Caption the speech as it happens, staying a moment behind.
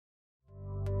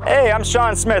Hey, I'm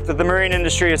Sean Smith with the Marine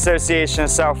Industry Association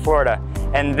of South Florida,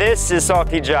 and this is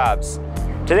Salty Jobs.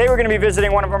 Today we're going to be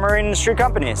visiting one of our marine industry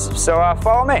companies, so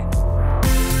follow me.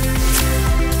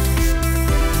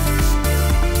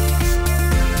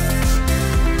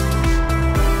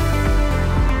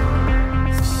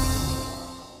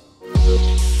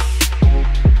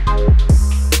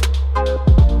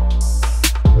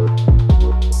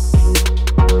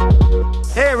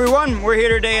 Hey everyone, we're here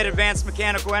today at Advanced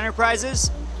Mechanical Enterprises.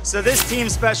 So this team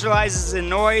specializes in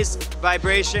noise,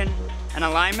 vibration, and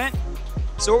alignment.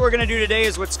 So what we're gonna do today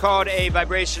is what's called a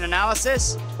vibration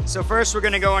analysis. So first we're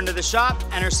gonna go into the shop,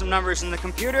 enter some numbers in the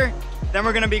computer. Then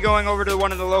we're gonna be going over to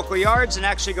one of the local yards and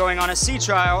actually going on a sea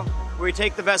trial where we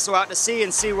take the vessel out to sea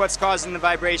and see what's causing the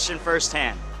vibration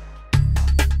firsthand.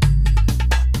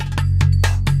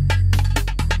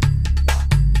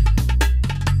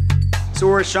 So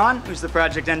we're with Sean, who's the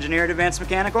project engineer at Advanced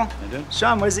Mechanical. I do.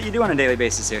 Sean, what is it you do on a daily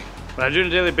basis here? What I do on a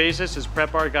daily basis is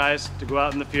prep our guys to go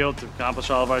out in the field to accomplish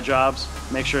all of our jobs,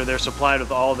 make sure they're supplied with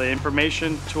all the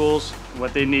information, tools,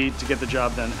 what they need to get the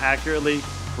job done accurately,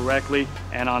 correctly,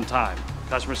 and on time.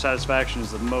 Customer satisfaction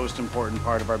is the most important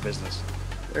part of our business.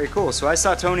 Very cool. So I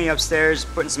saw Tony upstairs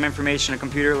putting some information in a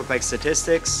computer, look like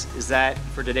statistics. Is that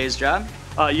for today's job?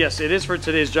 Yes, it is for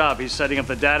today's job. He's setting up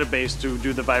the database to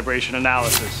do the vibration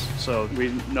analysis. So we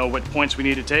know what points we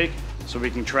need to take so we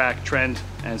can track, trend,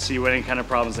 and see what any kind of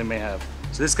problems they may have.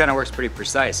 So this kind of works pretty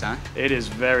precise, huh? It is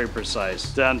very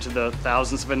precise, down to the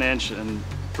thousandths of an inch in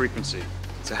frequency.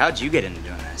 So how'd you get into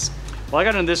doing this? Well, I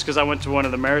got into this because I went to one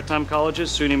of the maritime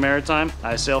colleges, SUNY Maritime.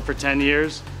 I sailed for 10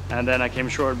 years, and then I came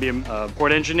ashore to be a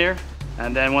port engineer.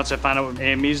 And then once I found out what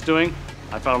AME is doing,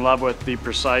 I fell in love with the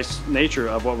precise nature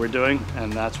of what we're doing,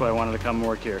 and that's why I wanted to come and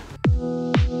work here.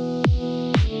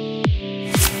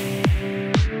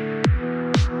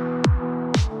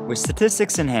 With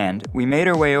statistics in hand, we made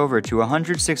our way over to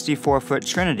 164-foot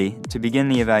Trinity to begin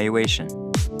the evaluation.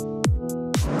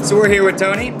 So we're here with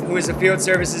Tony, who is a field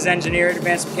services engineer at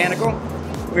Advanced Mechanical.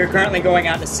 We are currently going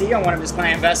out to sea on one of his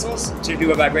client vessels to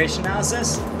do a vibration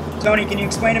analysis. Tony, can you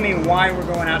explain to me why we're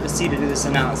going out to sea to do this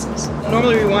analysis?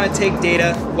 Normally we want to take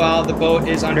data while the boat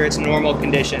is under its normal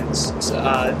conditions.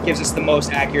 It gives us the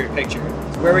most accurate picture.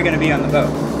 So where are we going to be on the boat?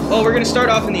 Well, we're going to start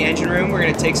off in the engine room. We're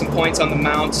going to take some points on the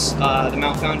mounts, the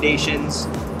mount foundations.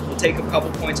 We'll take a couple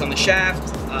points on the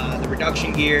shaft, the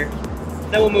reduction gear.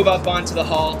 Then we'll move up onto the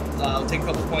hull. We'll take a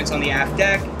couple points on the aft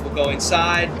deck. We'll go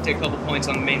inside, take a couple points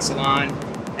on the main salon,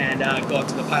 and go up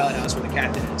to the pilot house where the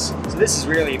captain is. So this is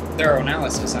really thorough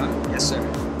analysis, huh? Yes, sir.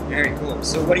 Very cool.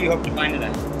 So what do you hope to find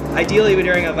today? Ideally,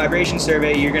 during a vibration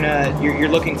survey, you're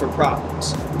looking for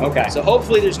problems. Okay. So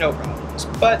hopefully there's no problems,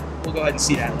 but we'll go ahead and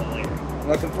see that a little later.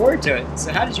 Looking forward to it.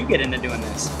 So how did you get into doing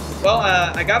this? Well,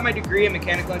 I got my degree in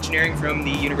mechanical engineering from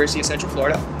the University of Central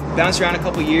Florida. Bounced around a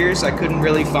couple years. I couldn't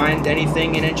really find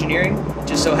anything in engineering. It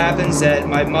just so happens that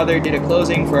my mother did a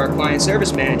closing for our client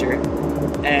service manager,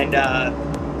 and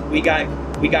we got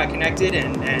connected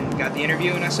and got the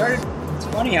interview, and I started. It's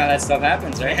funny how that stuff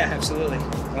happens, right? Yeah, absolutely.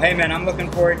 Well, hey man, I'm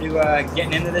looking forward to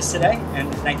getting into this today,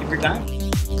 and thank you for your time.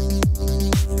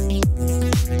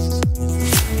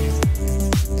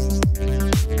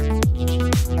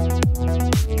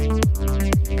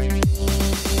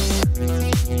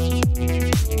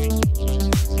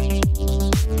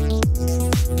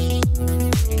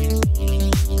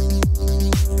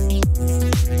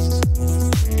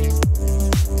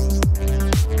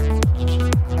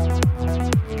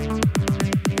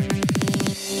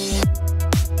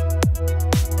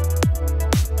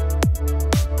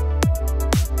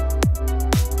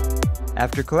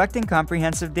 After collecting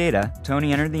comprehensive data,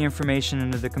 Tony entered the information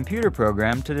into the computer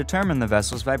program to determine the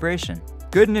vessel's vibration.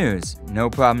 Good news, no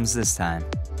problems this time.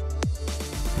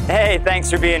 Hey, thanks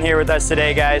for being here with us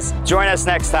today, guys. Join us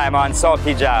next time on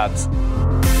Salty Jobs.